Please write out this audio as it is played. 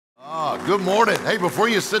Good morning. Hey, before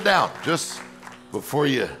you sit down, just before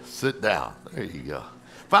you sit down, there you go.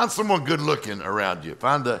 Find someone good looking around you.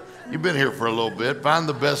 You've been here for a little bit. Find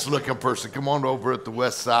the best looking person. Come on over at the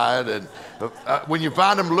west side. And when you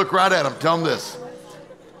find them, look right at them. Tell them this.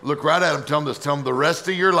 Look right at them. Tell them this. Tell them the rest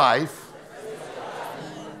of your life.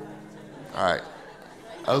 All right.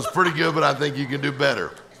 That was pretty good, but I think you can do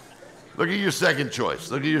better. Look at your second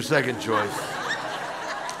choice. Look at your second choice.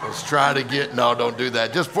 Let's try to no, don't do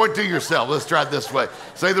that. Just point to yourself. Let's try it this way.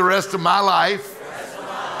 Say the rest of my life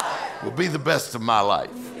will be the best of my life.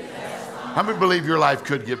 How many believe your life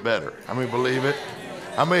could get better? How many believe it?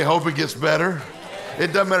 How many hope it gets better?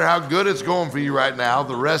 It doesn't matter how good it's going for you right now.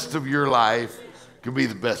 The rest of your life could be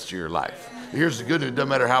the best of your life. Here's the good news. It doesn't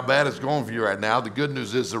matter how bad it's going for you right now. The good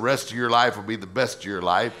news is the rest of your life will be the best of your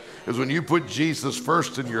life. Because when you put Jesus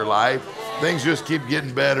first in your life, things just keep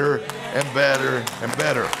getting better and better and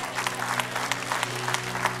better.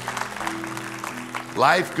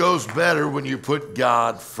 Life goes better when you put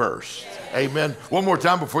God first. Amen. One more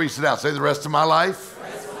time before you sit down. Say the rest of my life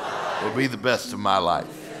will be the best of my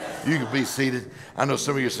life. You can be seated. I know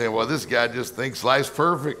some of you are saying, well, this guy just thinks life's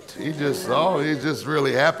perfect. He's just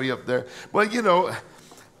really happy up there. Well, you know,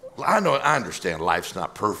 I understand life's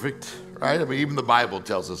not perfect, right? I mean, even the Bible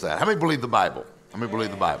tells us that. How many believe the Bible? How many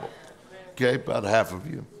believe the Bible? Okay, about half of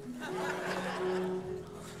you.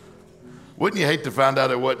 Wouldn't you hate to find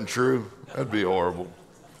out it wasn't true? That'd be horrible.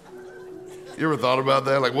 You ever thought about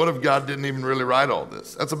that? Like, what if God didn't even really write all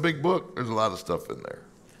this? That's a big book. There's a lot of stuff in there.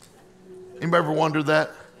 Anybody ever wondered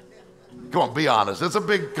that? Come on, be honest. It's a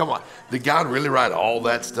big, come on. Did God really write all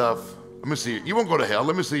that stuff? Let me see. You won't go to hell.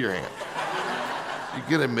 Let me see your hand. You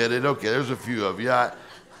can admit it. Okay, there's a few of you.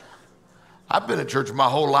 I've been in church my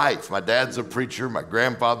whole life. My dad's a preacher. My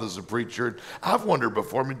grandfather's a preacher. I've wondered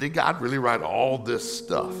before, did God really write all this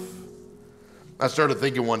stuff? I started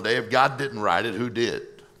thinking one day, if God didn't write it, who did?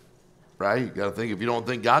 Right? You got to think, if you don't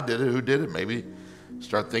think God did it, who did it? Maybe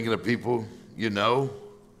start thinking of people you know.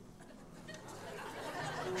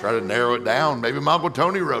 Try to narrow it down. Maybe my Uncle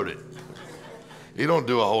Tony wrote it. He don't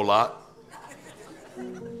do a whole lot.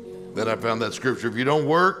 Then I found that scripture, if you don't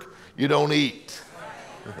work, you don't eat.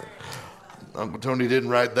 Uncle Tony didn't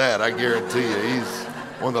write that, I guarantee you. He's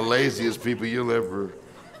one of the laziest people you'll ever.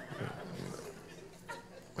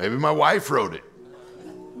 Maybe my wife wrote it.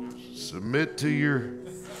 Submit to your.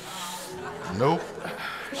 Nope,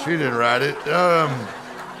 she didn't write it.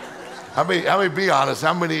 I mean, be honest.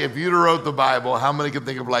 How many, if you'd have wrote the Bible, how many can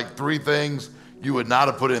think of like 3 things you would not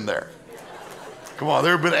have put in there? Come on,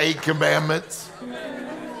 there have been 8 commandments.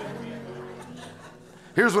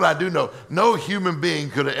 Here's what I do know. No human being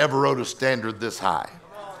could have ever wrote a standard this high.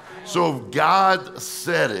 So if God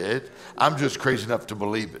said it, I'm just crazy enough to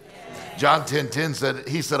believe it. John 10:10 said,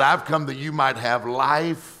 he said, I've come that you might have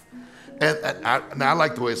life. And I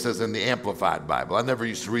like the way it says in the Amplified Bible. I never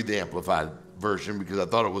used to read the Amplified version because I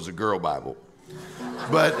thought it was a girl Bible.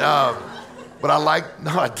 But I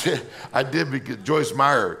did because Joyce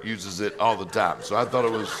Meyer uses it all the time. So I thought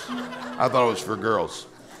it was for girls.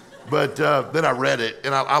 But then I read it,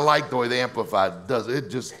 and I like the way the Amplified does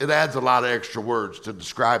it. It adds a lot of extra words to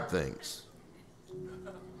describe things.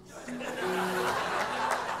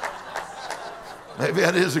 Maybe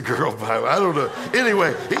that is a girl Bible. I don't know.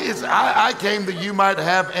 Anyway, I came that you might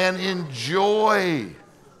have and enjoy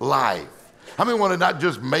life. How many want to not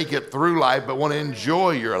just make it through life, but want to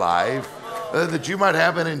enjoy your life? That you might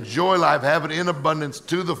have and enjoy life, have it in abundance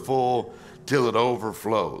to the full till it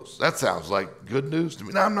overflows. That sounds like good news to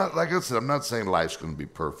me. Now, I'm not, like I said, I'm not saying life's going to be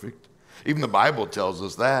perfect. Even the Bible tells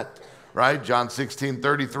us that, right? John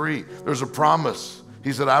 16:33. There's a promise.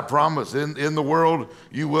 He said, I promise in the world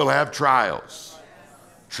you will have trials,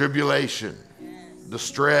 tribulation,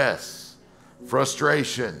 distress,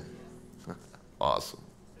 frustration. Awesome.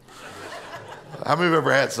 How many have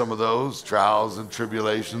ever had some of those trials and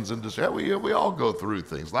tribulations and distress? We all go through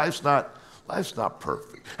things. Life's not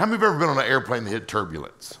perfect. How many have ever been on an airplane that hit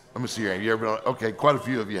turbulence? Let me see your hand. You ever been on? Okay, quite a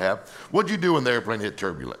few of you have. What'd you do when the airplane hit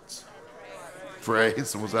turbulence? Pray.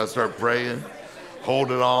 So was I start praying,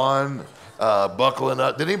 holding on, buckling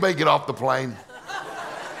up? Did anybody get off the plane?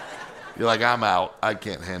 You're like, I'm out. I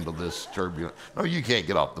can't handle this turbulence. No, you can't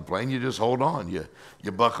get off the plane. You just hold on.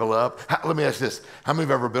 You buckle up. Let me ask this. How many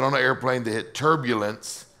have ever been on an airplane that hit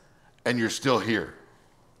turbulence and you're still here?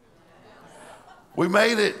 We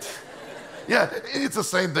made it. Yeah, it's the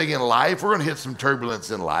same thing in life. We're going to hit some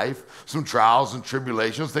turbulence in life, some trials and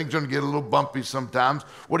tribulations. Things are going to get a little bumpy sometimes.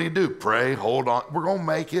 What do? Pray, hold on. We're going to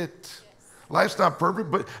make it. Life's not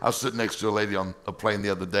perfect, but I was sitting next to a lady on a plane the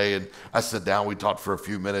other day, and I sat down, we talked for a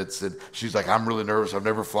few minutes, and she's like, I'm really nervous, I've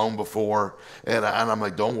never flown before. And I'm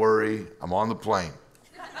like, don't worry, I'm on the plane.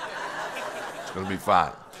 It's gonna be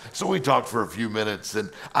fine. So we talked for a few minutes,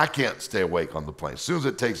 and I can't stay awake on the plane. As soon as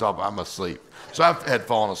it takes off, I'm asleep. So I had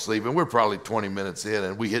fallen asleep, and we're probably 20 minutes in,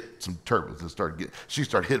 and we hit some turbulence and she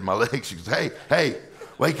started hitting my leg. She goes, hey,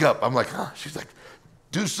 wake up. I'm like, huh? She's like,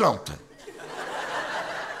 do something.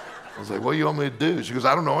 I was like, what do you want me to do? She goes,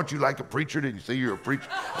 I don't know. Aren't you like a preacher? Did you say you're a preacher?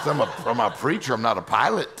 I said, I'm a preacher. I'm not a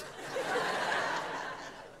pilot.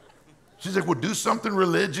 She's like, well, do something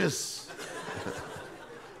religious.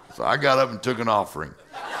 So I got up and took an offering.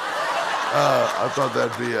 I thought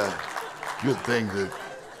that'd be a good thing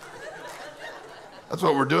that's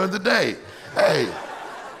what we're doing today. Hey,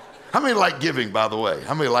 how many like giving, by the way?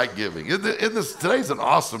 How many like giving? Today's an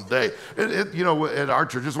awesome day. At our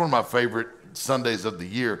church, it's one of my favorite Sundays of the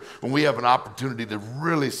year when we have an opportunity to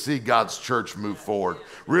really see God's church move forward,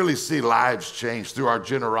 really see lives change through our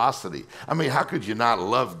generosity. I mean, how could you not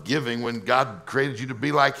love giving when God created you to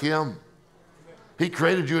be like him? He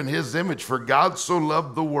created you in his image. For God so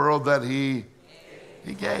loved the world that he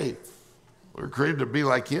gave. We're created to be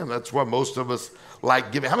like him. That's why most of us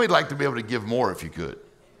like giving. How many would like to be able to give more if you could?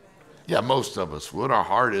 Yeah, most of us would. Our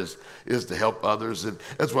heart is to help others. And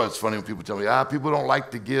that's why it's funny when people tell me, people don't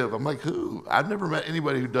like to give. I'm like, who? I've never met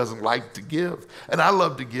anybody who doesn't like to give. And I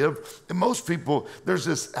love to give. And most people, there's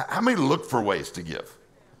this, how many look for ways to give?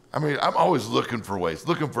 I mean, I'm always looking for ways,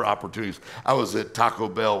 looking for opportunities. I was at Taco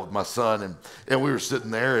Bell with my son, and we were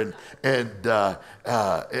sitting there, and the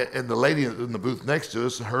lady in the booth next to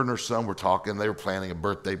us, her and her son were talking. They were planning a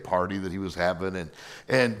birthday party that he was having,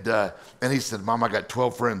 and he said, Mom, I got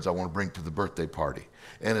 12 friends I want to bring to the birthday party.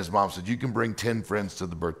 And his mom said, you can bring 10 friends to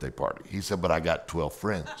the birthday party. He said, but I got 12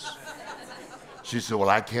 friends. She said, well,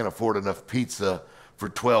 I can't afford enough pizza for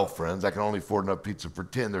 12 friends. I can only afford enough pizza for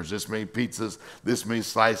 10. There's this many pizzas, this many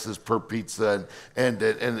slices per pizza. And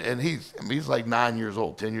he's like 9 years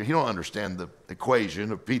old, 10 years. He don't understand the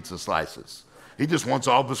equation of pizza slices. He just wants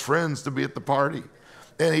all of his friends to be at the party.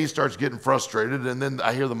 And he starts getting frustrated. And then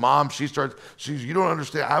I hear the mom, she's, you don't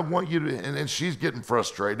understand. I want you to, and she's getting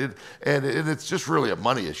frustrated. And it's just really a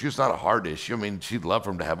money issue. It's not a heart issue. I mean, she'd love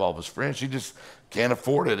for him to have all of his friends. She just can't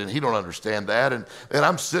afford it. And he don't understand that. And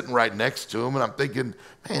I'm sitting right next to him and I'm thinking,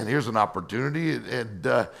 man, here's an opportunity. And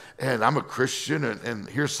I'm a Christian and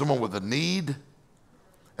here's someone with a need.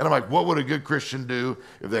 And I'm like, what would a good Christian do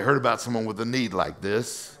if they heard about someone with a need like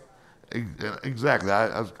this? Exactly.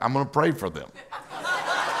 I'm going to pray for them.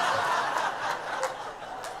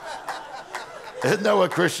 Isn't that what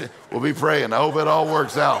Christian will be praying? I hope it all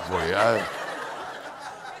works out for you.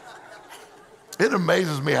 It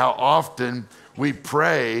amazes me how often we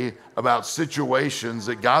pray about situations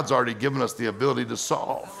that God's already given us the ability to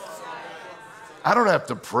solve. I don't have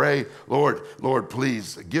to pray, Lord,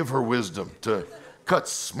 please give her wisdom to cut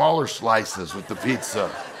smaller slices with the pizza.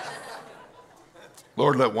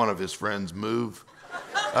 Lord, let one of his friends move.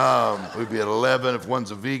 We'd be at 11 if one's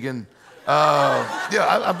a vegan.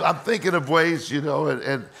 I'm thinking of ways,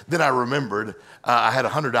 and then I remembered I had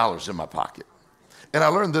 $100 in my pocket. And I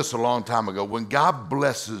learned this a long time ago. When God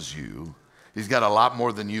blesses you, he's got a lot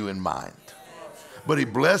more than you in mind. But he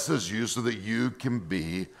blesses you so that you can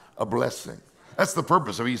be a blessing. That's the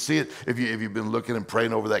purpose. I mean, you see it if you've been looking and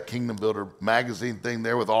praying over that Kingdom Builder magazine thing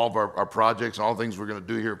there with all of our projects and all the things we're going to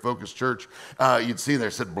do here at Focus Church. You'd see there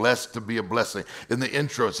it said, blessed to be a blessing. In the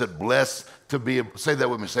intro, it said, blessed to be say that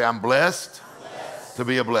with me. Say, I'm blessed to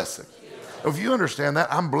be a blessing. If you understand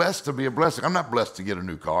that, I'm blessed to be a blessing. I'm not blessed to get a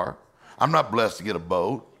new car. I'm not blessed to get a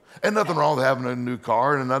boat. And nothing wrong with having a new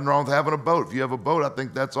car and nothing wrong with having a boat. If you have a boat, I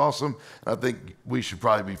think that's awesome. And I think we should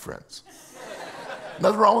probably be friends.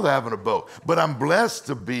 Nothing wrong with having a boat. But I'm blessed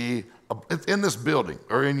to be in this building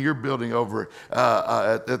or in your building over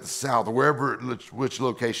at the south or wherever, which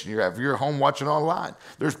location you're at. If you're at home watching online,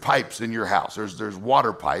 there's pipes in your house. There's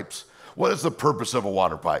water pipes. What is the purpose of a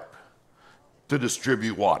water pipe? To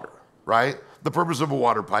distribute water, right? The purpose of a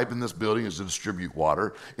water pipe in this building is to distribute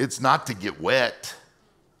water. It's not to get wet.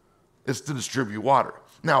 It's to distribute water.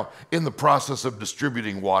 Now, in the process of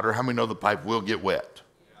distributing water, how many know the pipe will get wet?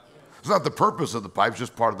 It's not the purpose of the pipe, it's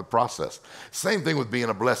just part of the process. Same thing with being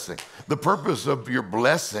a blessing. The purpose of your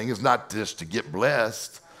blessing is not just to get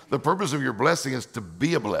blessed. The purpose of your blessing is to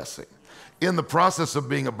be a blessing. In the process of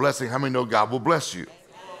being a blessing, how many know God will bless you?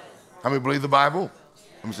 How many believe the Bible?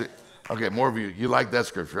 Let me see. Okay, more of you like that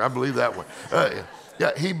scripture. I believe that one.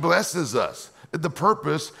 Yeah, he blesses us. The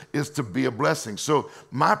purpose is to be a blessing. So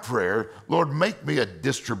my prayer, Lord, make me a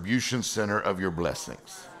distribution center of your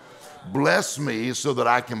blessings. Bless me so that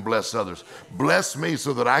I can bless others. Bless me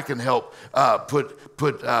so that I can help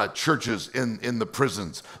put churches in the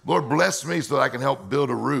prisons. Lord, bless me so that I can help build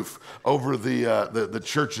a roof over the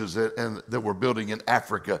churches that we're building in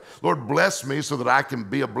Africa. Lord, bless me so that I can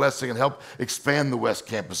be a blessing and help expand the West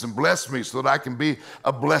Campus. And bless me so that I can be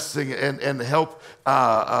a blessing and help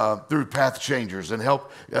through Path Changers and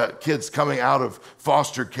help kids coming out of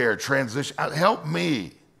foster care, transition.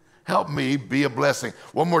 Help me be a blessing.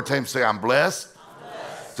 One more time, say, I'm blessed,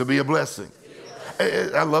 to be a blessing.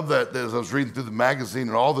 I love that as I was reading through the magazine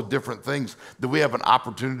and all the different things that we have an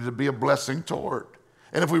opportunity to be a blessing toward.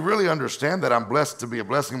 And if we really understand that I'm blessed to be a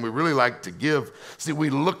blessing, we really like to give. See, we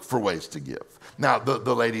look for ways to give. Now,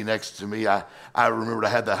 the lady next to me, I remembered I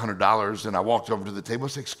had that $100, and I walked over to the table. I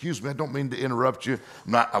said, excuse me, I don't mean to interrupt you.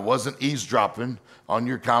 I wasn't eavesdropping on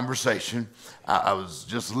your conversation. I was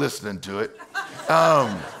just listening to it.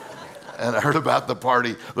 And I heard about the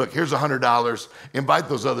party. Look, here's $100. Invite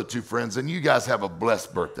those other two friends, and you guys have a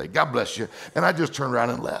blessed birthday. God bless you. And I just turned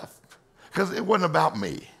around and left because it wasn't about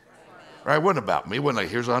me. Right? It wasn't about me. It wasn't like,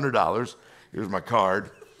 here's $100. Here's my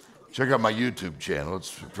card. Check out my YouTube channel.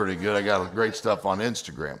 It's pretty good. I got great stuff on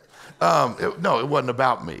Instagram. No, it wasn't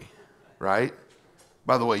about me, right?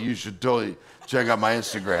 By the way, you should totally check out my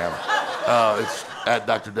Instagram. It's at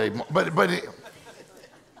Dr. Dave.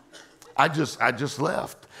 I just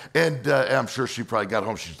left. And I'm sure she probably got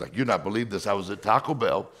home. She's like, "You not believe this? I was at Taco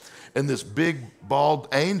Bell, and this big bald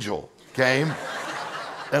angel came,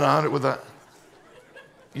 and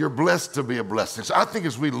you're blessed to be a blessing." So I think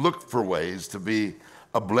as we look for ways to be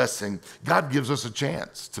a blessing, God gives us a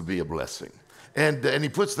chance to be a blessing, and He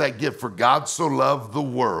puts that gift. For God so loved the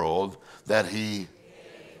world that He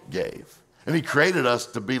gave, and He created us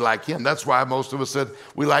to be like Him. That's why most of us said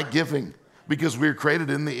we like giving. Because we were created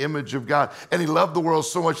in the image of God. And He loved the world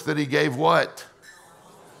so much that He gave what?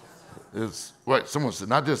 Someone said,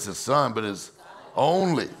 not just His Son, but His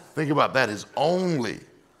only. Think about that, His only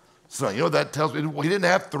Son. You know what that tells me? He didn't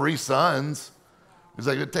have 3 sons. He's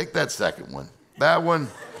like, take that second one. That one,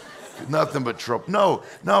 nothing but trouble.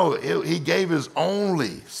 No, He gave His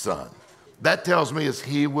only Son. That tells me is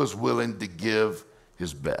He was willing to give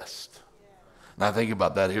His best. And I think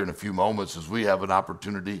about that here in a few moments as we have an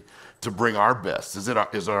opportunity to bring our best. Is it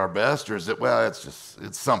our best, or is it, well,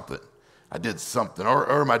 it's something. I did something,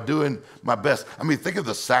 or am I doing my best? I mean, think of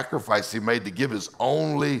the sacrifice He made to give His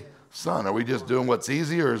only Son. Are we just doing what's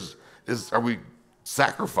easy, or are we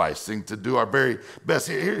sacrificing to do our very best?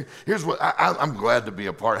 Here's what I'm glad to be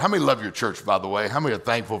a part. How many love your church, by the way? How many are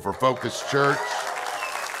thankful for Focus Church?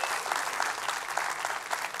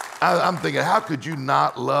 I'm thinking, how could you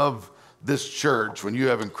not love this church when you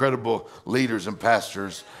have incredible leaders and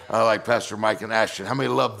pastors like Pastor Mike and Ashton? How many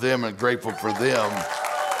love them and grateful for them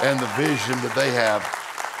and the vision that they have?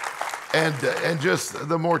 And just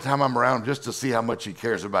the more time I'm around, just to see how much He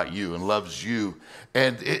cares about you and loves you.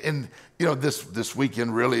 And you know, this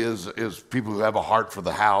weekend really is people who have a heart for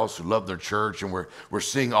the house, who love their church, and we're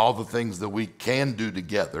seeing all the things that we can do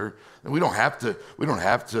together. And we don't have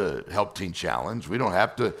to help Teen Challenge. We don't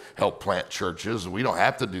have to help plant churches. We don't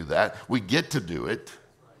have to do that. We get to do it.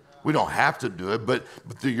 We don't have to do it, but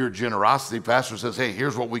through your generosity, Pastor says, hey,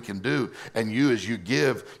 here's what we can do. And you, as you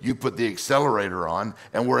give, you put the accelerator on,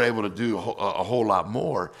 and we're able to do a whole lot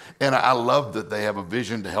more. And I love that they have a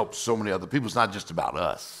vision to help so many other people. It's not just about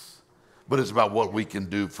us, but it's about what we can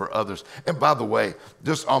do for others. And by the way,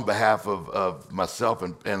 just on behalf of myself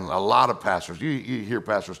and a lot of pastors, you hear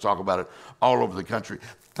pastors talk about it all over the country.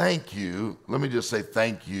 Thank you. Let me just say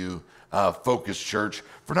thank you, Focus Church,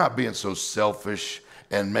 for not being so selfish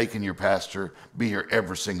and making your pastor be here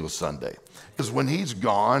every single Sunday. Because when he's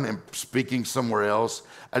gone and speaking somewhere else,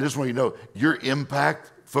 I just want you to know your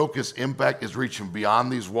impact, Focus impact, is reaching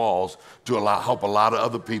beyond these walls to help a lot of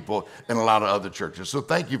other people in a lot of other churches. So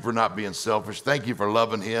thank you for not being selfish. Thank you for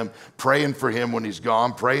loving him, praying for him when he's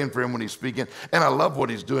gone, praying for him when he's speaking. And I love what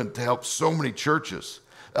he's doing to help so many churches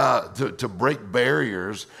to break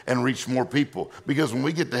barriers and reach more people. Because when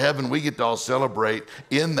we get to heaven, we get to all celebrate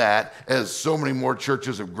in that, as so many more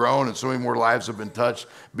churches have grown and so many more lives have been touched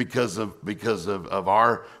because of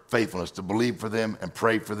our faithfulness to believe for them and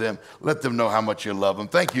pray for them. Let them know how much you love them.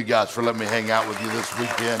 Thank you guys for letting me hang out with you this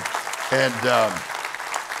weekend.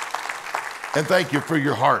 And thank you for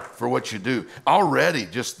your heart, for what you do. Already,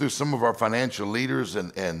 just through some of our financial leaders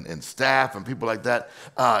and staff and people like that,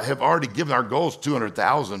 have already given our goals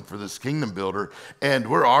 $200,000 for this kingdom builder, and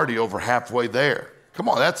we're already over halfway there. Come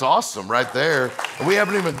on, that's awesome right there. And we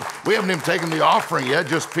haven't even taken the offering yet,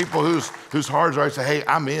 just people whose hearts already say, hey,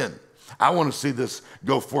 I'm in. I want to see this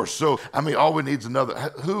go forth. So, I mean, all we need is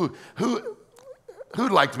another.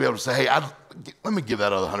 who'd like to be able to say, hey, let me give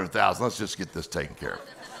that other 100,000. Let's just get this taken care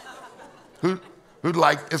of. Who'd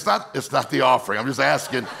like, it's not the offering. I'm just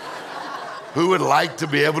asking, who would like to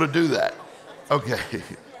be able to do that? Okay.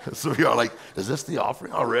 So you're like, is this the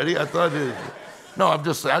offering already? I thought it. No, I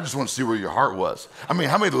just want to see where your heart was. I mean,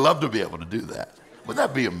 how many would love to be able to do that? Would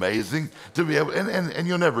that be amazing to be able, and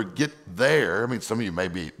you'll never get there. I mean, some of you may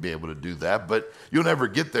be able to do that, but you'll never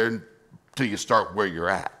get there until you start where you're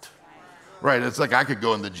at. Right? It's like I could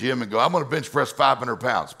go in the gym and go, I'm going to bench press 500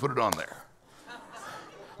 pounds. Put it on there.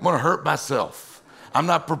 I'm going to hurt myself. I'm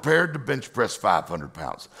not prepared to bench press 500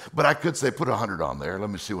 pounds. But I could say, put 100 on there. Let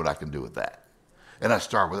me see what I can do with that. And I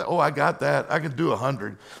start with that. Oh, I got that. I can do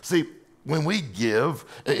 100. See, when we give,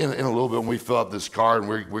 in a little bit, when we fill out this card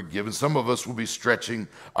and we're giving, some of us will be stretching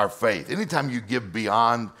our faith. Anytime you give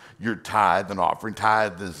beyond your tithe and offering,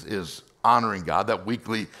 tithe is honoring God, that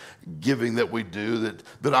weekly giving that we do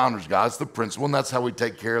that honors God. It's the principle, and that's how we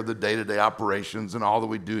take care of the day-to-day operations and all that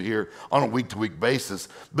we do here on a week-to-week basis.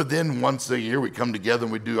 But then once a year, we come together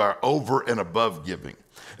and we do our over and above giving.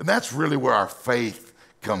 And that's really where our faith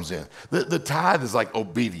comes in. The tithe is like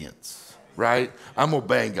obedience. Right? I'm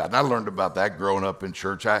obeying God. And I learned about that growing up in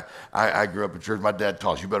church. I grew up in church. My dad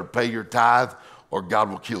taught us, you better pay your tithe or God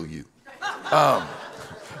will kill you.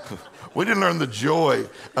 We didn't learn the joy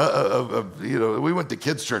we went to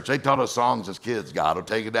kids' church. They taught us songs as kids. God will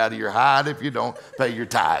take it out of your hide if you don't pay your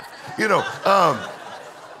tithe. To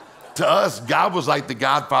us, God was like the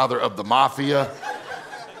godfather of the mafia,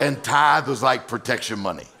 and tithe was like protection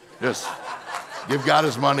money. Just give God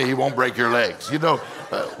his money, he won't break your legs.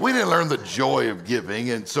 We didn't learn the joy of giving,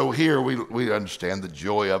 and so here we understand the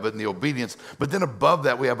joy of it and the obedience, but then above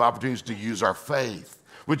that we have opportunities to use our faith,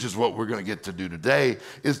 which is what we're going to get to do today,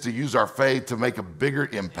 is to use our faith to make a bigger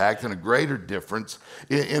impact and a greater difference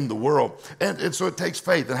in the world. And so it takes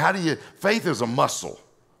faith. And faith is a muscle.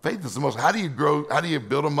 Faith is a muscle. How do you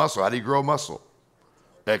build a muscle? How do you grow a muscle?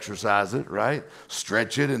 Exercise it, right?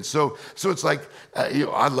 Stretch it. And so it's like,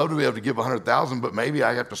 I'd love to be able to give 100,000, but maybe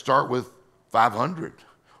I have to start with 500,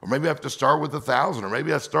 or maybe I have to start with 1,000, or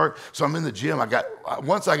maybe so I'm in the gym.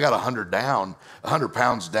 Once I got 100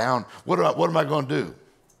 pounds down, what am I going to do?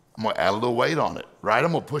 I'm going to add a little weight on it, right?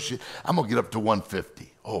 I'm going to push it. I'm going to get up to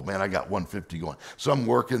 150. Oh man, I got 150 going. So I'm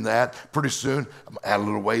working that. Pretty soon, I'm going to add a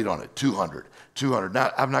little weight on it, 200.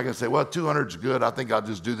 Now, I'm not going to say, well, 200 is good. I think I'll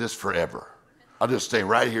just do this forever. I'll just stay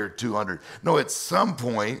right here at 200. No, at some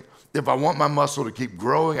point, if I want my muscle to keep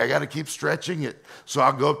growing, I got to keep stretching it. So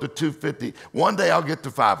I'll go up to 250. One day I'll get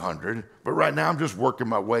to 500, but right now I'm just working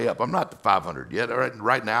my way up. I'm not to 500 yet.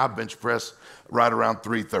 Right now I bench press right around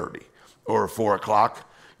 3:30 or 4 o'clock.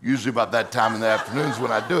 Usually about that time in the afternoons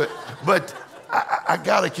when I do it. But I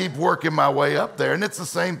got to keep working my way up there. And it's the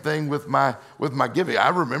same thing with my giving. I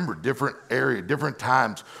remember different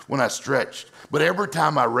times when I stretched. But every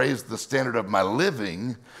time I raised the standard of my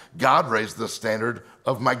living, God raised the standard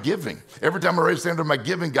of my giving. Every time I raised the standard of my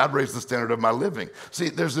giving, God raised the standard of my living. See,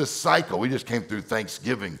 there's this cycle. We just came through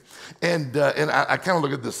Thanksgiving. And I kind of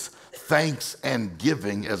look at this thanks and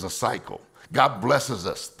giving as a cycle. God blesses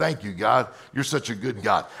us. Thank you, God. You're such a good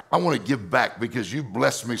God. I want to give back because you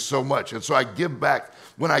blessed me so much. And so I give back.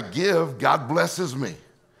 When I give, God blesses me.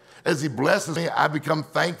 As he blesses me, I become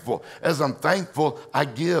thankful. As I'm thankful, I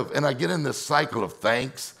give. And I get in this cycle of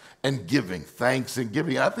thanks and giving. Thanks and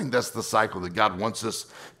giving. I think that's the cycle that God wants us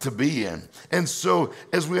to be in. And so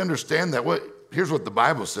as we understand that, here's what the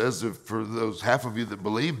Bible says. For those half of you that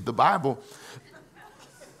believe the Bible,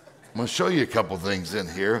 I'm going to show you a couple things in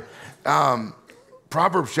here.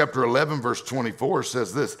 Proverbs chapter 11, verse 24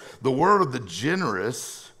 says this: the word of the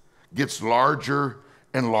generous gets larger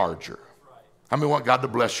and larger. How many want God to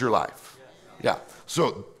bless your life? Yeah.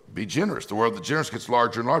 So be generous. The word of the generous gets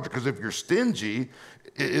larger and larger, because if you're stingy,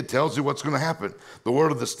 it tells you what's going to happen. The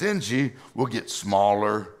word of the stingy will get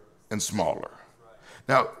smaller and smaller.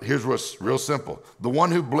 Now, here's what's real simple. The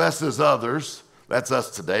one who blesses others, that's us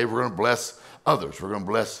today. We're going to bless others. We're going to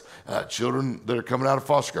bless children that are coming out of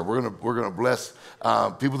foster care. We're going to bless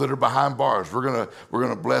people that are behind bars. We're going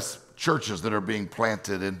to bless churches that are being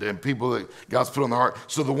planted and people that God's put on the heart.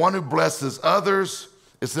 So the one who blesses others,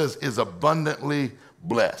 it says, is abundantly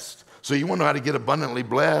blessed. So you want to know how to get abundantly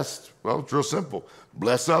blessed? Well, it's real simple.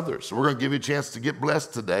 Bless others. So we're going to give you a chance to get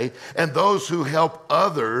blessed today. And those who help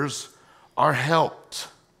others are helped.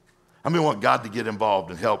 How many want God to get involved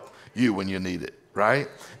and help you when you need it, right?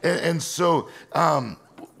 And so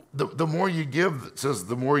the more you give, it says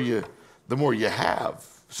the more you have.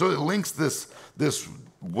 So it links this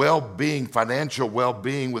well-being, financial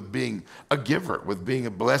well-being, with being a giver, with being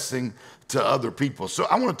a blessing to other people. So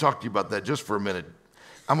I want to talk to you about that just for a minute.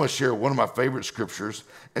 I'm going to share one of my favorite scriptures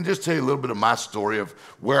and just tell you a little bit of my story of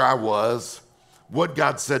where I was, what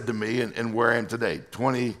God said to me, and where I am today.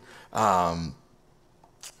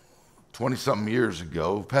 20-something years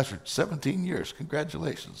ago, Pastor, 17 years.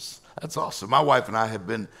 Congratulations. That's awesome. My wife and I have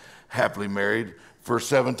been happily married for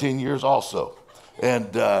 17 years also. And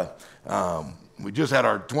we just had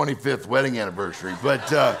our 25th wedding anniversary.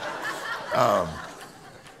 But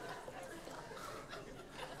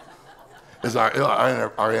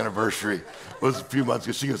our anniversary was a few months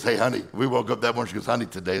ago. She goes, hey, honey, we woke up that morning. She goes, honey,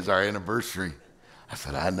 today's our anniversary. I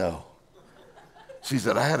said, I know. She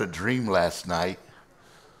said, I had a dream last night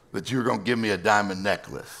that you were going to give me a diamond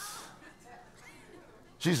necklace.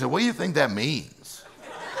 She said, what do you think that means?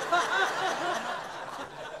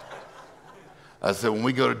 I said, when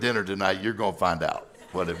we go to dinner tonight, you're going to find out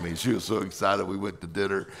what it means. She was so excited. We went to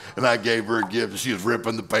dinner, and I gave her a gift. She was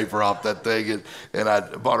ripping the paper off that thing, and I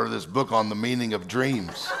bought her this book on the meaning of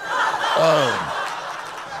dreams. I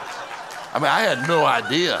had no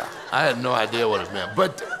idea. I had no idea what it meant.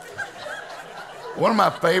 But one of my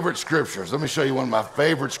favorite scriptures, let me show you one of my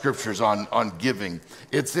favorite scriptures on giving.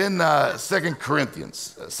 It's in 2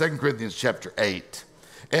 Corinthians chapter 8.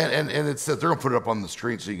 And it says, they're going to put it up on the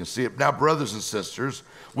screen so you can see it. Now, brothers and sisters,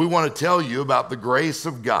 we want to tell you about the grace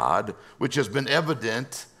of God, which has been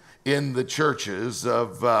evident in the churches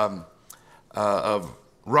of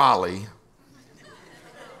Raleigh,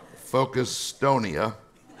 Macedonia.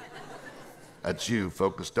 That's you,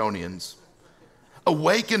 Macedonians.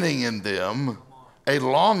 Awakening in them a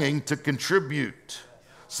longing to contribute.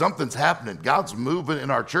 Something's happening. God's moving in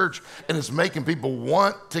our church, and it's making people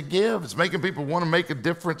want to give. It's making people want to make a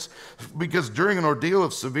difference, because during an ordeal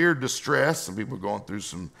of severe distress, some people are going through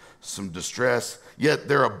some distress, yet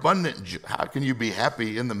they're abundant. How can you be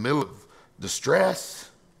happy in the middle of distress?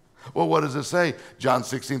 Well, what does it say? John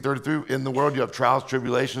 16:33, in the world you have trials,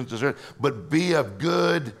 tribulations, distress, but be of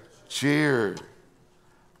good cheer.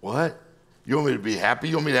 What? You want me to be happy?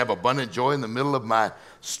 You want me to have abundant joy in the middle of my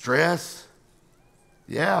stress?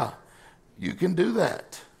 Yeah, you can do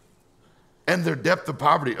that. And their depth of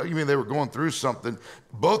poverty. Oh, you mean they were going through something?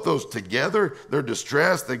 Both those together, they're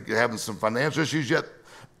distressed, they're having some financial issues, yet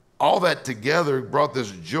all that together brought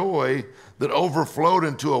this joy that overflowed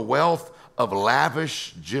into a wealth of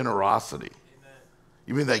lavish generosity. Amen.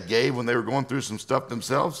 You mean they gave when they were going through some stuff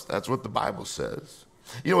themselves? That's what the Bible says.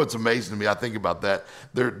 You know what's amazing to me? I think about that,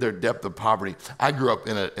 their depth of poverty. I grew up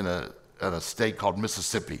in a state called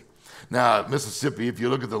Mississippi. Now, Mississippi, if you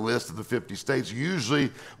look at the list of the 50 states,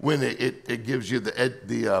 usually when it gives you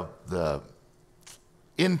the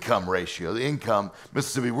income ratio, the income,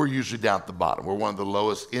 Mississippi, we're usually down at the bottom. We're one of the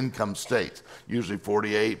lowest income states, usually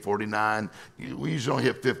 48, 49. We usually don't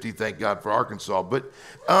hit 50, thank God for Arkansas, but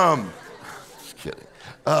just kidding.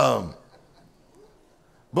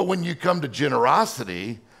 But when you come to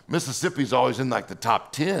generosity, Mississippi's always in like the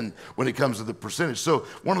top 10 when it comes to the percentage. So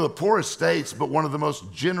one of the poorest states, but one of the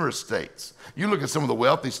most generous states. You look at some of the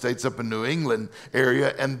wealthy states up in New England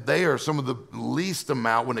area, and they are some of the least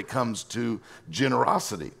amount when it comes to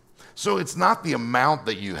generosity. So it's not the amount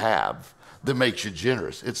that you have that makes you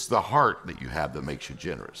generous. It's the heart that you have that makes you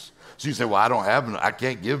generous. So you say, well, I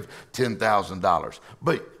can't give $10,000,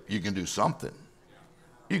 but you can do something.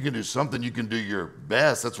 You can do something. You can do your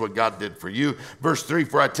best. That's what God did for you. Verse 3,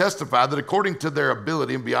 for I testify that according to their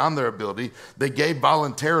ability and beyond their ability, they gave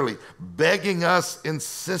voluntarily, begging us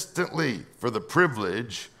insistently for the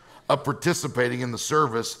privilege of participating in the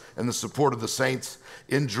service and the support of the saints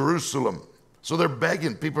in Jerusalem. So they're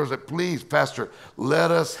begging. People are saying, please, Pastor,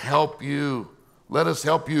 let us help you. Let us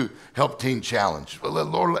help you help Teen Challenge.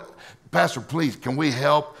 Lord, Pastor, please, can we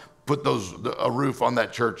help put a roof on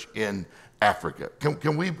that church in Africa?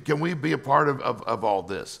 Can we be a part of all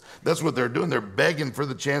this? That's what they're doing. They're begging for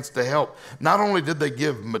the chance to help. Not only did they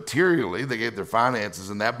give materially, they gave their finances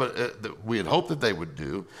and that, but we had hoped that they would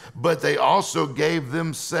do, but they also gave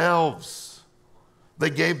themselves. They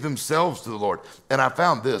gave themselves to the Lord. And I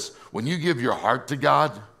found this, when you give your heart to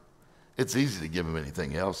God, it's easy to give him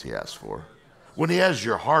anything else he asks for. When he has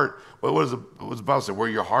your heart, what does the Bible say? Where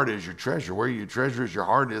your heart is, your treasure. Where your treasure is, your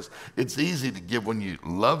heart is. It's easy to give when you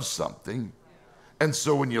love something. And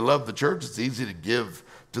so when you love the church, it's easy to give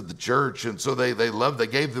to the church. And so they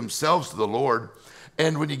gave themselves to the Lord.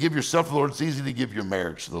 And when you give yourself to the Lord, it's easy to give your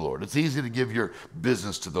marriage to the Lord. It's easy to give your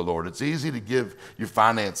business to the Lord. It's easy to give your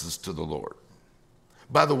finances to the Lord.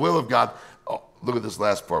 By the will of God, look at this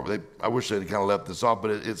last part. I wish they'd kind of left this off, but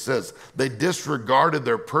it says, they disregarded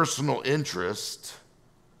their personal interest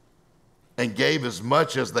and gave as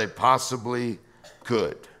much as they possibly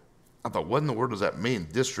could. I thought, what in the world does that mean?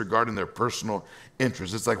 Disregarding their personal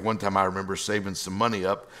interests. It's like one time I remember saving some money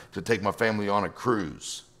up to take my family on a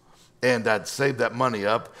cruise. And I'd saved that money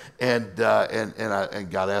up, and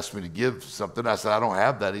God asked me to give something. I said, I don't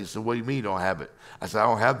have that. He said, what do you mean you don't have it? I said, I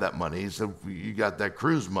don't have that money. He said, you got that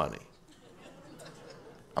cruise money.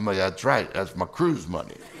 I'm like, that's right. That's my cruise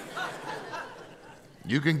money.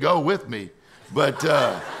 You can go with me. But,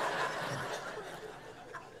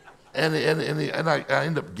 and I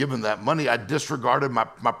ended up giving that money. I disregarded my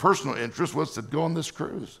personal interest was to go on this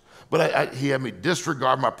cruise. But he had me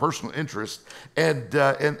disregard my personal interest, and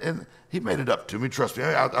he made it up to me. Trust me,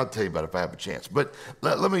 I'll tell you about it if I have a chance. But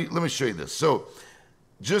let me show you this. So,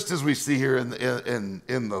 just as we see here in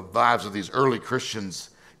the lives of these early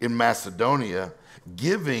Christians in Macedonia,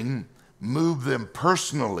 giving moved them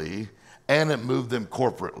personally, and it moved them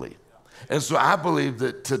corporately. And so I believe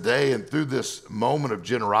that today and through this moment of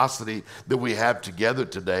generosity that we have together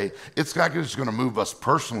today, it's not just going to move us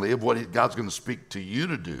personally of what God's going to speak to you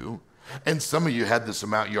to do. And some of you had this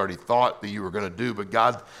amount you already thought that you were going to do, but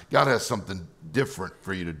God has something different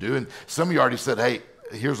for you to do. And some of you already said, hey,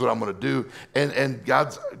 here's what I'm going to do. And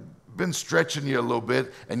God's been stretching you a little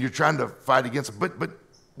bit, and you're trying to fight against it. But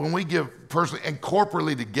when we give personally and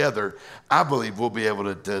corporately together, I believe we'll be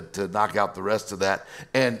able to knock out the rest of that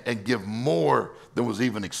and give more than was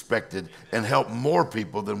even expected and help more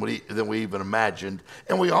people than we even imagined.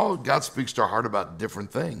 And God speaks to our heart about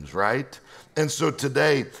different things, right? And so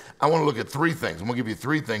today, I want to look at three things. I'm going to give you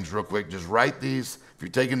three things real quick. Just write these. If you're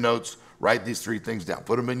taking notes, write these three things down.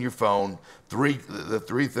 Put them in your phone. The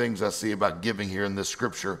three things I see about giving here in this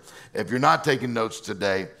scripture. If you're not taking notes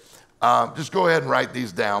today, just go ahead and write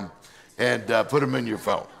these down and put them in your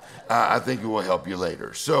phone. I think it will help you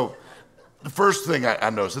later. So the first thing I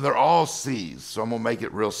noticed, and they're all C's, so I'm going to make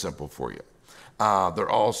it real simple for you. They're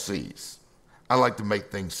all C's. I like to make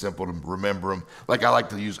things simple to remember them. Like I like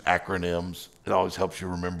to use acronyms. It always helps you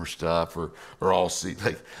remember stuff or all C's.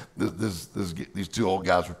 Like these two old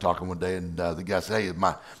guys were talking one day, and the guy said, hey,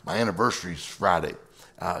 my anniversary's Friday.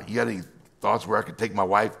 You got any thoughts where I could take my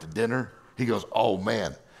wife to dinner? He goes, oh,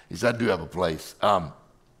 man. He said, I do have a place.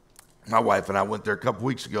 My wife and I went there a couple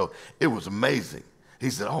weeks ago. It was amazing. He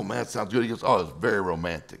said, oh, man, that sounds good. He goes, oh, it's very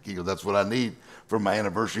romantic. He goes, that's what I need for my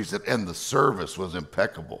anniversary. He said, and the service was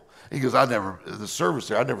impeccable. He goes, the service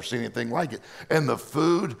there, I'd never seen anything like it. And the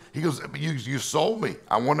food, he goes, you sold me.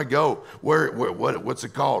 I want to go. What's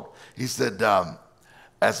it called? He said,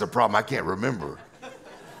 that's the problem. I can't remember.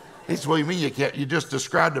 He said, what do you mean you can't? You just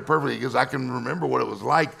described it perfectly. He goes, I can remember what it was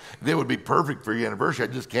like. It would be perfect for your anniversary. I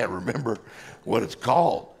just can't remember what it's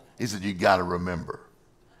called. He said, you got to remember.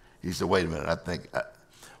 He said, wait a minute. I think,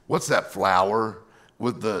 what's that flower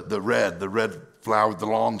with the red flower with the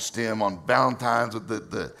long stem on Valentine's?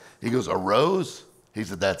 With he goes, a rose? He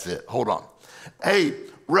said, that's it. Hold on. Hey,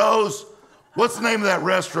 Rose, what's the name of that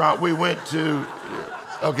restaurant we went to?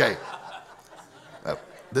 Okay.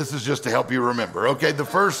 This is just to help you remember. Okay, the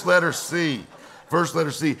first letter C.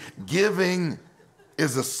 Giving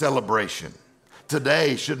is a celebration.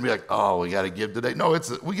 Today shouldn't be like, oh, we got to give today. No,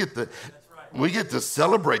 we get to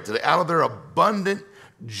celebrate today. Out of their abundant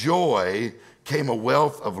joy came a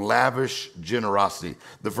wealth of lavish generosity.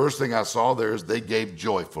 The first thing I saw there is they gave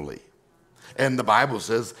joyfully. And the Bible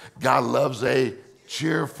says God loves a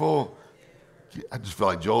cheerful, I just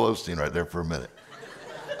felt like Joel Osteen right there for a minute.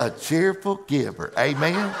 A cheerful giver.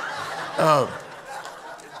 Amen.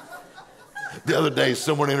 The other day,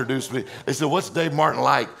 someone introduced me. They said, what's Dave Martin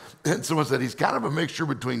like? And someone said, he's kind of a mixture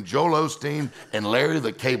between Joel Osteen and Larry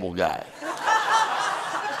the Cable Guy.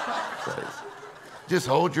 Just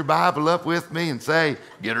hold your Bible up with me and say,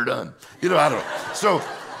 get her done. I don't know.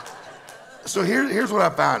 So here's what I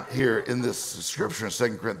found here in this scripture in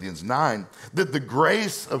 2 Corinthians 9, that the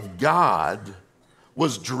grace of God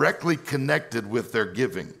was directly connected with their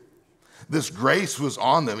giving. This grace was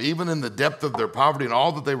on them, even in the depth of their poverty and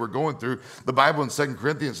all that they were going through. The Bible in 2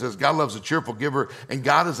 Corinthians says God loves a cheerful giver, and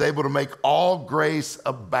God is able to make all grace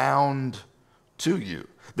abound to you,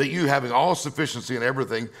 that you, having all sufficiency in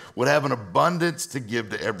everything, would have an abundance to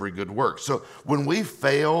give to every good work. So when we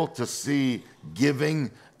fail to see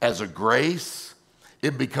giving as a grace,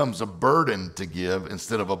 it becomes a burden to give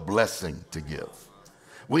instead of a blessing to give.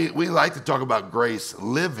 We like to talk about grace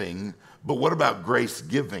living, but what about grace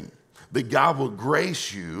giving? That God will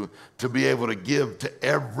grace you to be able to give to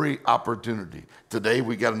every opportunity. Today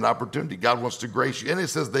we got an opportunity. God wants to grace you. And it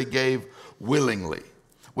says they gave willingly.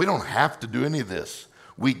 We don't have to do any of this.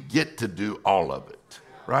 We get to do all of it,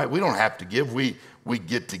 right? We don't have to give. We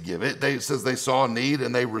get to give it. It says they saw a need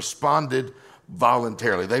and they responded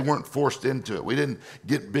voluntarily. They weren't forced into it. We didn't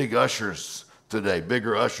get big ushers today,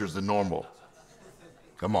 bigger ushers than normal.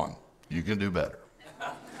 Come on, you can do better.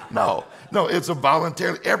 No, it's a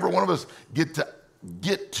voluntary. Every one of us get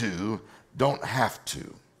to, don't have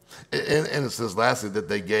to. And it says lastly that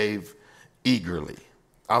they gave eagerly.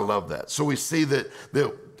 I love that. So we see that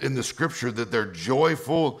in the scripture that their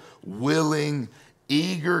joyful, willing,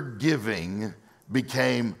 eager giving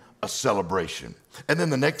became a celebration. And then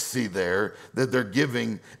the next C there, that they're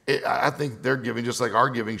giving, I think their giving, just like our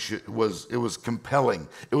giving, was compelling.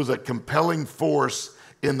 It was a compelling force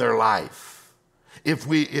in their life.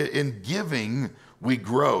 In giving, we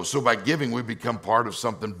grow. So by giving, we become part of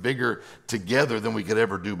something bigger together than we could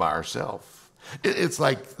ever do by ourselves. It's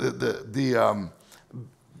like the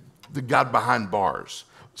God behind bars.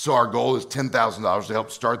 So our goal is $10,000 to help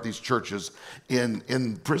start these churches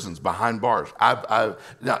in prisons behind bars.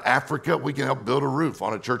 Now Africa, we can help build a roof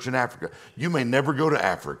on a church in Africa. You may never go to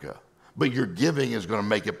Africa, but your giving is going to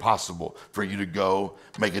make it possible for you to go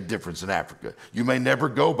make a difference in Africa. You may never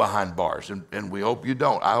go behind bars, and we hope you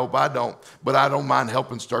don't. I hope I don't, but I don't mind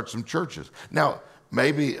helping start some churches. Now,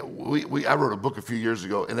 maybe I wrote a book a few years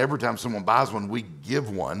ago, and every time someone buys one, we give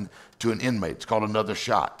one to an inmate. It's called Another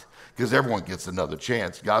Shot, because everyone gets another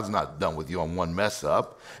chance. God's not done with you on one mess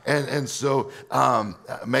up. And so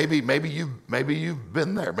maybe you've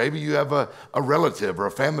been there. Maybe you have a relative or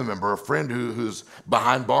a family member or a friend who's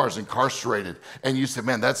behind bars, incarcerated, and you say,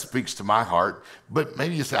 man, that speaks to my heart. But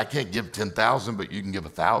maybe you say, I can't give 10,000, but you can give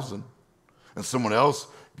 1,000. And someone else,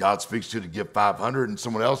 God speaks to give 500, and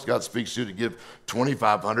someone else, God speaks to give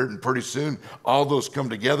 2,500, and pretty soon all those come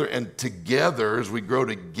together, and together, as we grow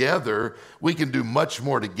together, we can do much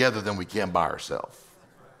more together than we can by ourselves.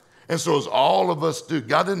 And so as all of us do,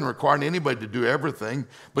 God didn't require anybody to do everything,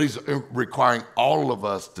 but he's requiring all of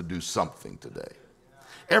us to do something today.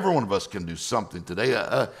 Every one of us can do something today.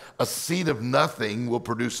 A seed of nothing will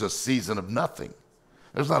produce a season of nothing.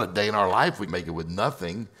 There's not a day in our life we make it with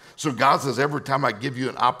nothing. So God says, every time I give you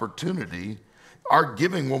an opportunity, our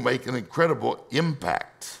giving will make an incredible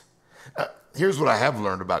impact. Here's what I have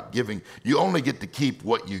learned about giving. You only get to keep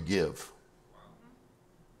what you give.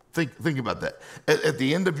 Think about that. At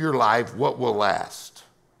the end of your life, what will last?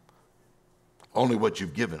 Only what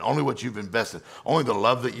you've given, only what you've invested, only the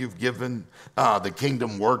love that you've given, the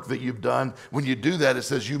kingdom work that you've done. When you do that, it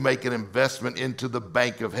says you make an investment into the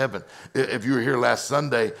bank of heaven. If you were here last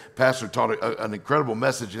Sunday, Pastor taught an incredible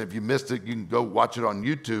message, and if you missed it, you can go watch it on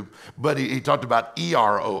YouTube. But he talked about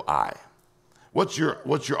EROI. What's your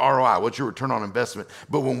ROI? What's your return on investment?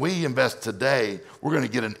 But when we invest today, we're going to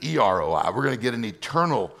get an EROI. We're going to get an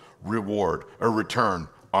eternal reward or return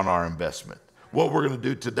on our investment. What we're going to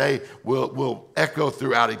do today will echo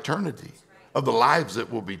throughout eternity of the lives that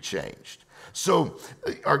will be changed. So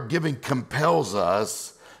our giving compels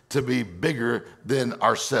us to be bigger than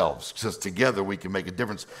ourselves, because together we can make a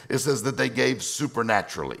difference. It says that they gave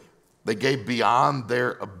supernaturally. They gave beyond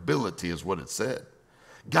their ability, is what it said.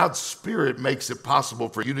 God's Spirit makes it possible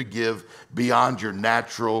for you to give beyond your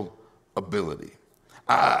natural ability.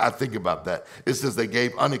 I think about that. It says they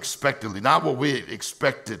gave unexpectedly, not what we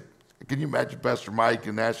expected. Can you imagine Pastor Mike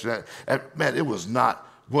and Ash? Man, it was not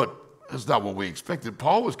what we expected.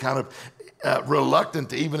 Paul was kind of reluctant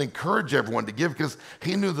to even encourage everyone to give, because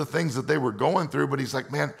he knew the things that they were going through. But he's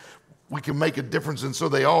like, man, we can make a difference. And so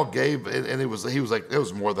they all gave, and he was like, it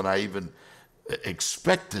was more than I even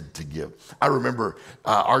expected to give. I remember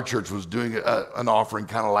our church was doing an offering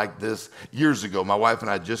kind of like this years ago. My wife and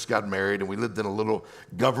I just got married, and we lived in a little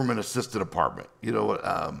government-assisted apartment,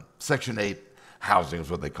 Section 8 housing is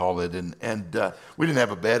what they call it. And we didn't have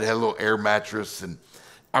a bed, had a little air mattress, and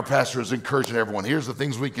our pastor was encouraging everyone, here's the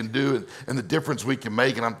things we can do and the difference we can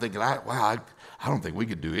make. And I'm thinking, I don't think we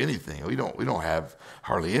could do anything. We don't have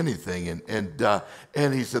hardly anything.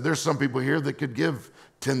 And he said, there's some people here that could give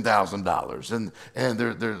 $10,000, and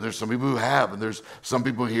there's some people who have, and there's some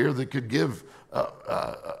people here that could give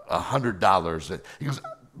 $100. And he goes,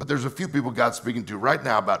 but there's a few people God's speaking to right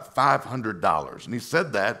now about $500. And he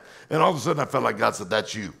said that, and all of a sudden I felt like God said,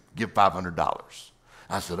 that's you, give $500.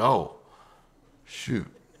 I said, oh, shoot.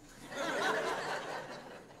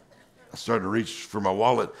 I started to reach for my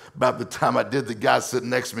wallet. About the time I did, the guy sitting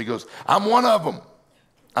next to me goes, I'm one of them.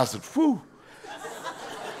 I said, whew.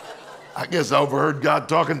 I guess I overheard God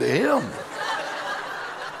talking to him.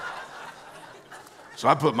 So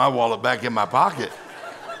I put my wallet back in my pocket.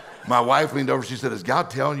 My wife leaned over, she said, is God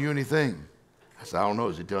telling you anything? I said, I don't know,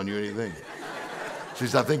 is he telling you anything? She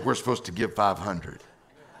said, I think we're supposed to give 500.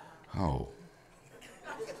 Oh,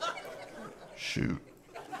 shoot.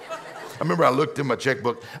 I remember I looked in my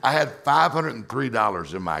checkbook, I had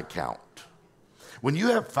 $503 in my account. When you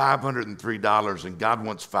have $503 and God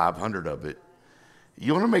wants 500 of it,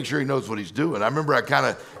 you want to make sure he knows what he's doing. I remember I kind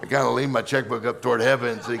of leaned my checkbook up toward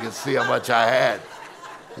heaven so he could see how much I had.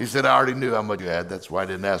 He said, I already knew how much you had. That's why I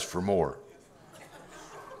didn't ask for more.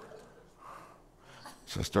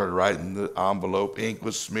 So I started writing the envelope. Ink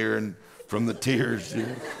was smearing from the tears.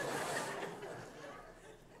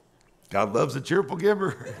 God loves a cheerful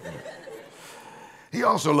giver. He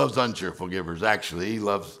also loves uncheerful givers. Actually, he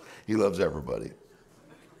loves everybody.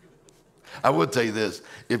 I would tell you this,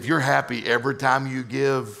 if you're happy every time you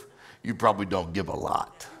give, you probably don't give a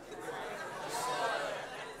lot.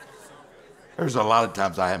 There's a lot of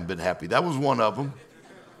times I haven't been happy. That was one of them.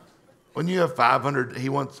 When you have 500, he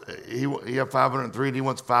have 503 and he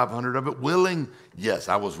wants 500 of it. Willing? Yes,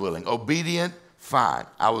 I was willing. Obedient? Fine,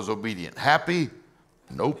 I was obedient. Happy?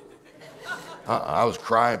 Nope. I was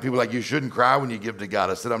crying. People were like, you shouldn't cry when you give to God.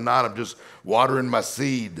 I said, I'm not. I'm just watering my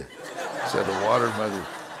seed. I said, I watered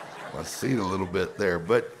my seed a little bit there.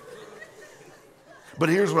 But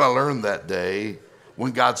here's what I learned that day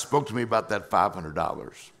when God spoke to me about that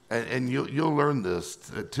 $500. And you'll learn this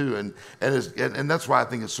too. And that's why I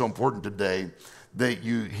think it's so important today that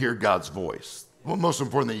you hear God's voice. Well, most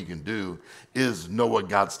important thing you can do is know what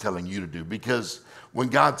God's telling you to do. Because when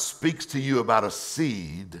God speaks to you about a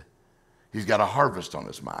seed, he's got a harvest on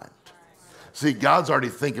his mind. See, God's already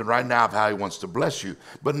thinking right now of how he wants to bless you,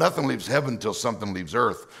 but nothing leaves heaven until something leaves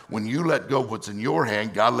earth. When you let go of what's in your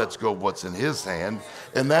hand, God lets go of what's in his hand.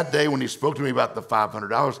 And that day when he spoke to me about the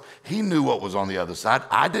 $500, he knew what was on the other side.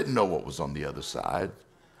 I didn't know what was on the other side.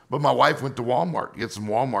 But my wife went to Walmart to get some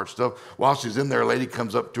Walmart stuff. While she's in there, a lady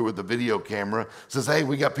comes up to her with a video camera, says, hey,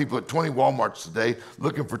 we got people at 20 Walmarts today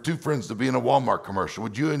looking for 2 friends to be in a Walmart commercial.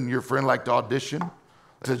 Would you and your friend like to audition?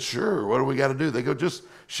 I said, sure, what do we got to do? They go, just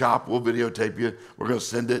shop, we'll videotape you. We're going to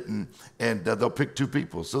send it, and they'll pick 2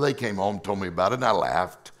 people. So they came home, told me about it, and I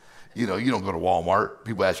laughed. You know, you don't go to Walmart.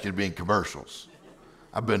 People ask you to be in commercials.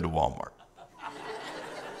 I've been to Walmart.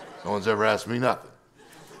 No one's ever asked me nothing.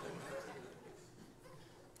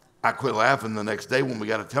 I quit laughing the next day when we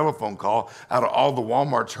got a telephone call. Out of all the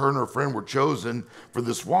Walmarts, her and her friend were chosen for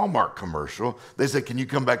this Walmart commercial. They said, can you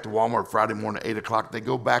come back to Walmart Friday morning at 8 o'clock? They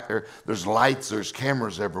go back there. There's lights. There's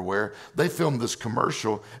cameras everywhere. They filmed this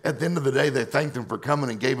commercial. At the end of the day, they thanked them for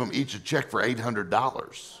coming and gave them each a check for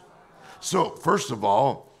 $800. So first of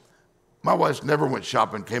all, my wife never went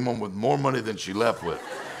shopping, came home with more money than she left with.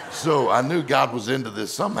 So I knew God was into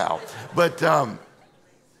this somehow. But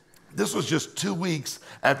this was just 2 weeks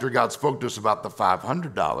after God spoke to us about the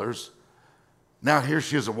 $500. Now here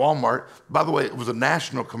she is at Walmart. By the way, it was a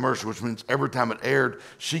national commercial, which means every time it aired,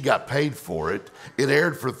 she got paid for it. It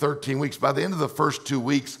aired for 13 weeks. By the end of the first 2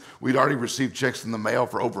 weeks, we'd already received checks in the mail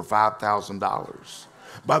for over $5,000.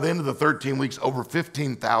 By the end of the 13 weeks, over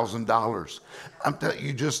 $15,000. I'm telling you,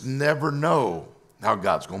 you just never know how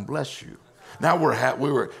God's going to bless you. Now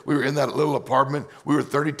we were in that little apartment. We were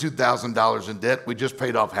 $32,000 in debt. We just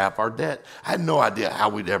paid off half our debt. I had no idea how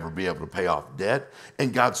we'd ever be able to pay off debt.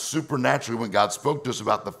 And God supernaturally, when God spoke to us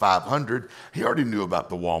about the 500, he already knew about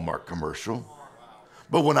the Walmart commercial.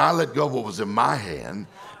 But when I let go of what was in my hand,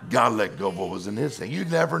 God let go of what was in his hand. You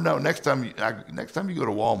never know. Next time you go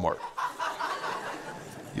to Walmart,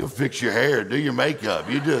 you'll fix your hair, do your makeup.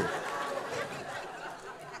 You do.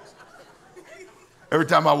 Every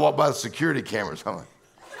time I walk by the security cameras, I'm like,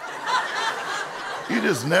 you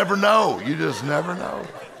just never know. You just never know.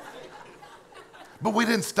 But we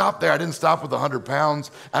didn't stop there. I didn't stop with 100 pounds.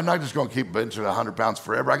 I'm not just going to keep benching 100 pounds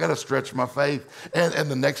forever. I got to stretch my faith. And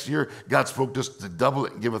the next year, God spoke to us to double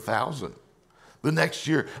it and give 1,000. The next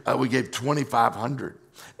year, we gave 2,500.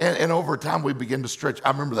 And over time, we began to stretch.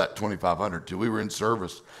 I remember that 2,500 too. We were in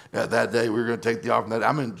service that day. We were going to take the offering.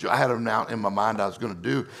 I had them out in my mind I was going to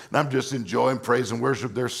do. And I'm just enjoying praise and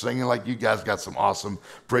worship. They're singing like you guys got some awesome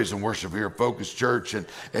praise and worship here at Focus Church. And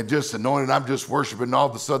just anointed. I'm just worshiping. And all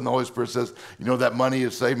of a sudden, the Holy Spirit says, you know that money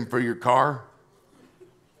is saving for your car?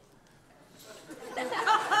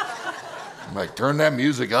 I'm like, turn that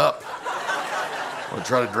music up. I'm going to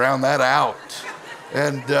try to drown that out.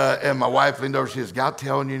 And my wife leaned over, she says, God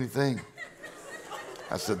telling you anything?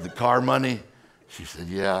 I said, the car money? She said,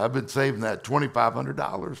 yeah, I've been saving that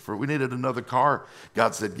 $2,500 we needed another car.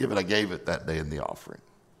 God said, give it. I gave it that day in the offering.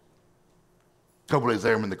 A couple days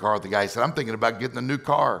later, I'm in the car with the guy. He said, I'm thinking about getting a new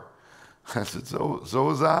car. I said, so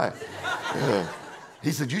was I. Yeah.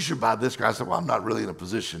 He said, you should buy this car. I said, well, I'm not really in a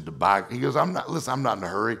position to buy. He goes, I'm not in a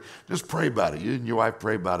hurry. Just pray about it. You and your wife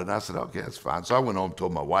pray about it. And I said, okay, that's fine. So I went home and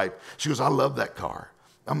told my wife. She goes, I love that car.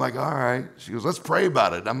 I'm like, all right. She goes, let's pray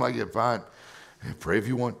about it. I'm like, yeah, fine. Yeah, pray if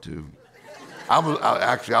you want to. I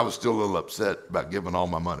was still a little upset about giving all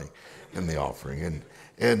my money in the offering.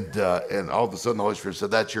 And all of a sudden, the Holy Spirit said,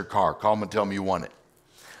 that's your car. Call them and tell them you want it.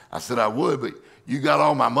 I said, I would, but you got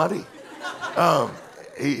all my money.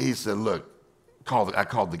 He said, look, I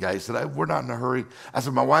called the guy. He said, we're not in a hurry. I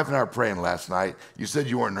said, my wife and I were praying last night. You said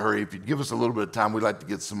you weren't in a hurry. If you'd give us a little bit of time, we'd like to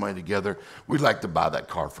get some money together. We'd like to buy that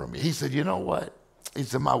car from you. He said, you know what? He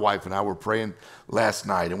said, my wife and I were praying last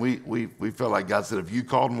night, and we felt like God said, if you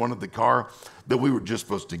called and wanted the car, that we were just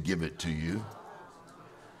supposed to give it to you.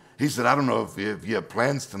 He said, I don't know if you have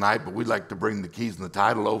plans tonight, but we'd like to bring the keys and the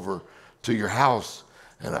title over to your house.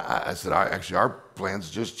 And I said, actually, our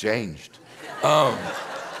plans just changed.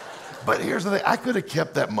 But here's the thing. I could have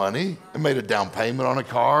kept that money and made a down payment on a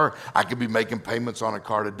car. I could be making payments on a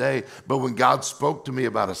car today. But when God spoke to me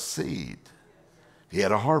about a seed, he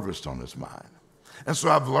had a harvest on his mind. And so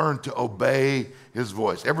I've learned to obey his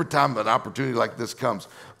voice. Every time an opportunity like this comes,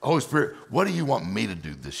 Holy Spirit, what do you want me to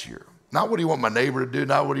do this year? Not what do you want my neighbor to do,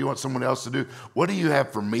 not what do you want someone else to do. What do you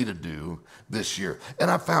have for me to do this year?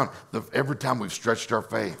 And I found that every time we've stretched our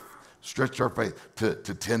faith to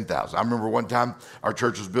 10,000. I remember one time our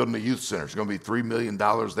church was building a youth center. It's going to be $3 million.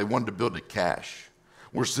 They wanted to build it cash.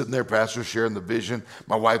 We're sitting there, pastor, sharing the vision.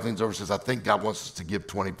 My wife leans over and says, I think God wants us to give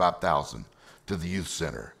 $25,000 to the youth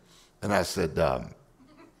center. And I said, I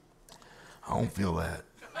don't feel that.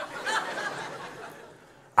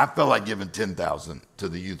 I felt like giving $10,000 to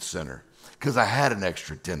the youth center because I had an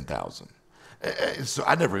extra $10,000. So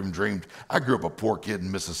I never even dreamed. I grew up a poor kid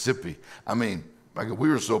in Mississippi. I mean, we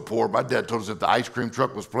were so poor. My dad told us if the ice cream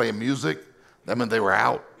truck was playing music, that meant they were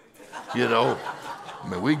out. You know, I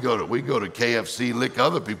mean, we go to KFC, lick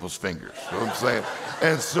other people's fingers. You know what I'm saying?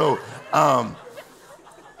 And so.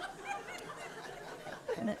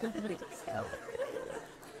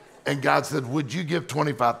 And God said, would you give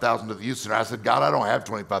 $25,000 to the youth center? I said, God, I don't have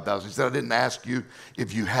 $25,000. He said, I didn't ask you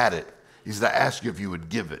if you had it. He said, I asked you if you would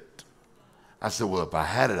give it. I said, well, if I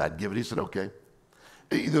had it, I'd give it. He said, okay.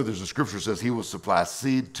 There's a scripture that says he will supply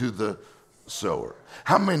seed to the sower.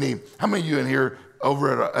 How many of you in here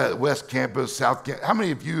over at West Campus, South Campus, how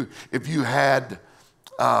many of you, if you had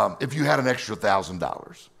an extra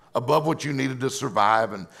 $1,000, above what you needed to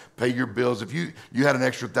survive and pay your bills, if you had an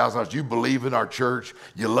extra $1,000, you believe in our church,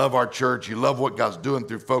 you love our church, you love what God's doing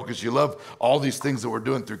through Focus, you love all these things that we're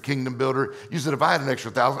doing through Kingdom Builder, you said, if I had an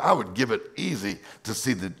extra $1,000, I would give it easy to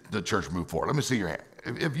see the church move forward. Let me see your hand.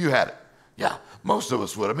 If you had it. Yeah, most of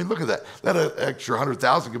us would. I mean, look at that. That extra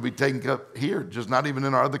 100,000 could be taken up here, just not even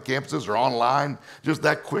in our other campuses or online, just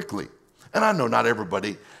that quickly. And I know not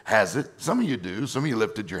everybody has it. Some of you do. Some of you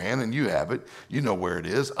lifted your hand and you have it. You know where it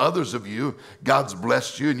is. Others of you, God's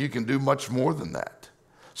blessed you and you can do much more than that.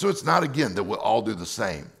 So it's not, again, that we'll all do the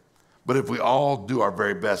same. But if we all do our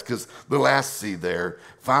very best, because the last C there,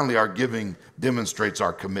 finally our giving demonstrates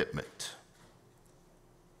our commitment.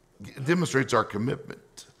 It demonstrates our commitment.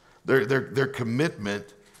 Their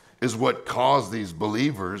commitment is what caused these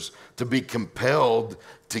believers to be compelled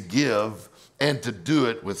to give and to do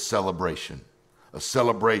it with celebration. A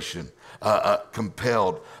celebration,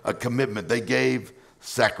 compelled, a commitment. They gave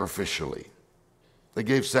sacrificially. They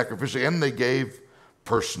gave sacrificially and they gave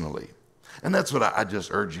personally. And that's what I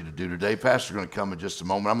just urge you to do today. Pastor's going to come in just a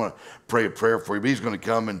moment. I'm going to pray a prayer for you, but he's going to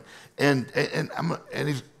come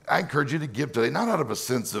I encourage you to give today, not out of a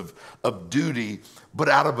sense of duty, but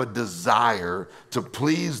out of a desire to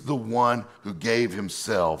please the one who gave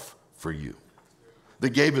himself for you. That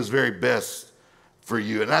gave his very best for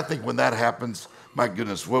you. And I think when that happens, my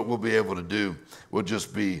goodness, what we'll be able to do will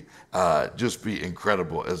just be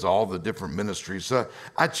incredible as all the different ministries. So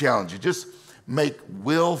I challenge you, just make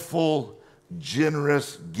willful,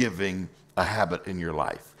 generous giving a habit in your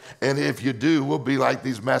life. And if you do, we'll be like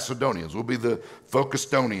these Macedonians. We'll be the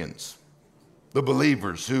Focustonians, the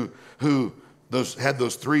believers who had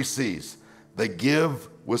those 3 C's. They give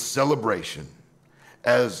with celebration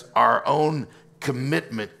as our own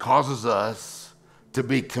commitment causes us to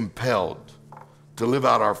be compelled to live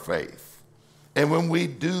out our faith. And when we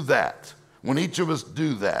do that, when each of us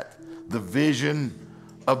do that, the vision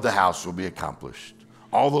of the house will be accomplished.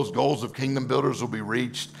 All those goals of Kingdom Builders will be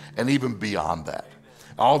reached, and even beyond that.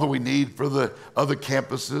 All that we need for the other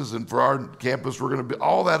campuses and for our campus,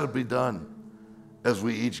 all that will be done as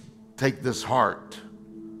we each take this heart,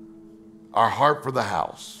 our heart for the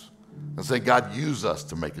house, and say, God, use us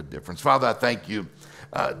to make a difference. Father, I thank you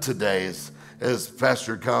today as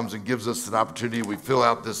Pastor comes and gives us an opportunity. We fill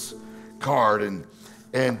out this card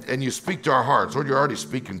and you speak to our hearts. Lord, you're already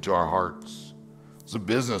speaking to our hearts. As a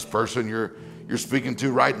business person, you're speaking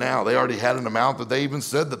to right now. They already had an amount that they even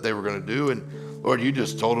said that they were going to do, and Lord, you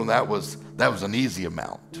just told them that was an easy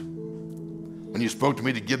amount. When you spoke to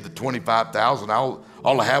me to give the $25,000,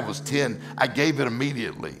 all I had was 10. I gave it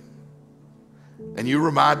immediately. And you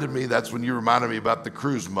reminded me, that's when you reminded me about the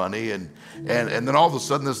cruise money. And then all of a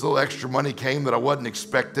sudden this little extra money came that I wasn't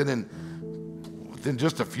expecting. And within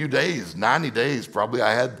just a few days, 90 days probably,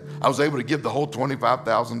 I was able to give the whole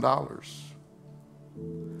 $25,000.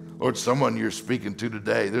 Lord, someone you're speaking to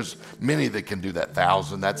today, there's many that can do that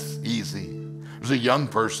 1,000. That's easy. There's a young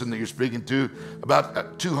person that you're speaking to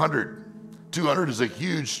about 200. 200 is a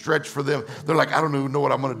huge stretch for them. They're like, I don't even know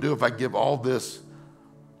what I'm going to do if I give all this.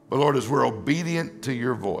 But Lord, as we're obedient to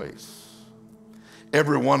your voice,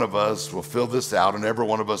 every one of us will fill this out, and every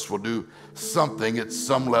one of us will do something at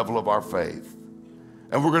some level of our faith.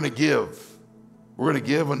 And we're going to give. We're going to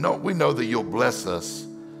give, and we know that you'll bless us.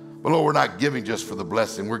 But Lord, we're not giving just for the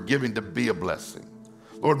blessing. We're giving to be a blessing.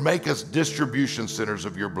 Lord, make us distribution centers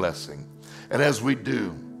of your blessing. And as we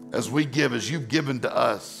do, as we give, as you've given to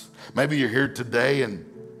us, maybe you're here today and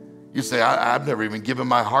you say, I've never even given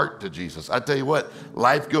my heart to Jesus. I tell you what,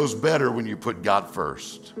 life goes better when you put God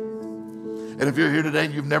first. And if you're here today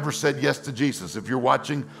and you've never said yes to Jesus, if you're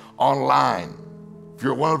watching online, if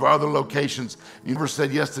you're at one of our other locations, you never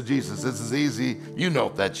said yes to Jesus, this is easy. You know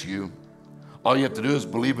if that's you. All you have to do is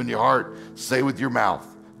believe in your heart, say with your mouth,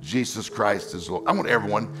 Jesus Christ is Lord. I want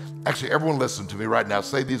everyone listen to me right now.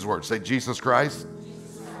 Say these words. Say, Jesus Christ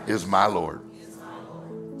is my Lord.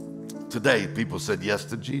 Today, people said yes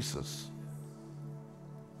to Jesus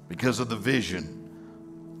because of the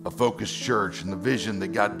vision of Focus Church and the vision that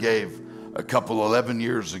God gave 11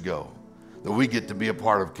 years ago that we get to be a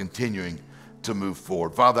part of continuing to move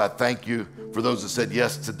forward. Father, I thank you for those that said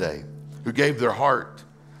yes today, who gave their heart.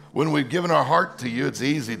 When we've given our heart to you, it's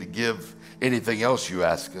easy to give anything else you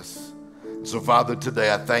ask us. So, Father,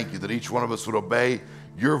 today I thank you that each one of us would obey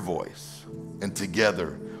your voice, and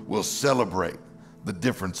together we'll celebrate the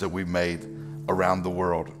difference that we've made around the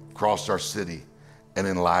world, across our city, and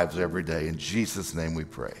in lives every day. In Jesus' name we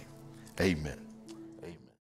pray. Amen.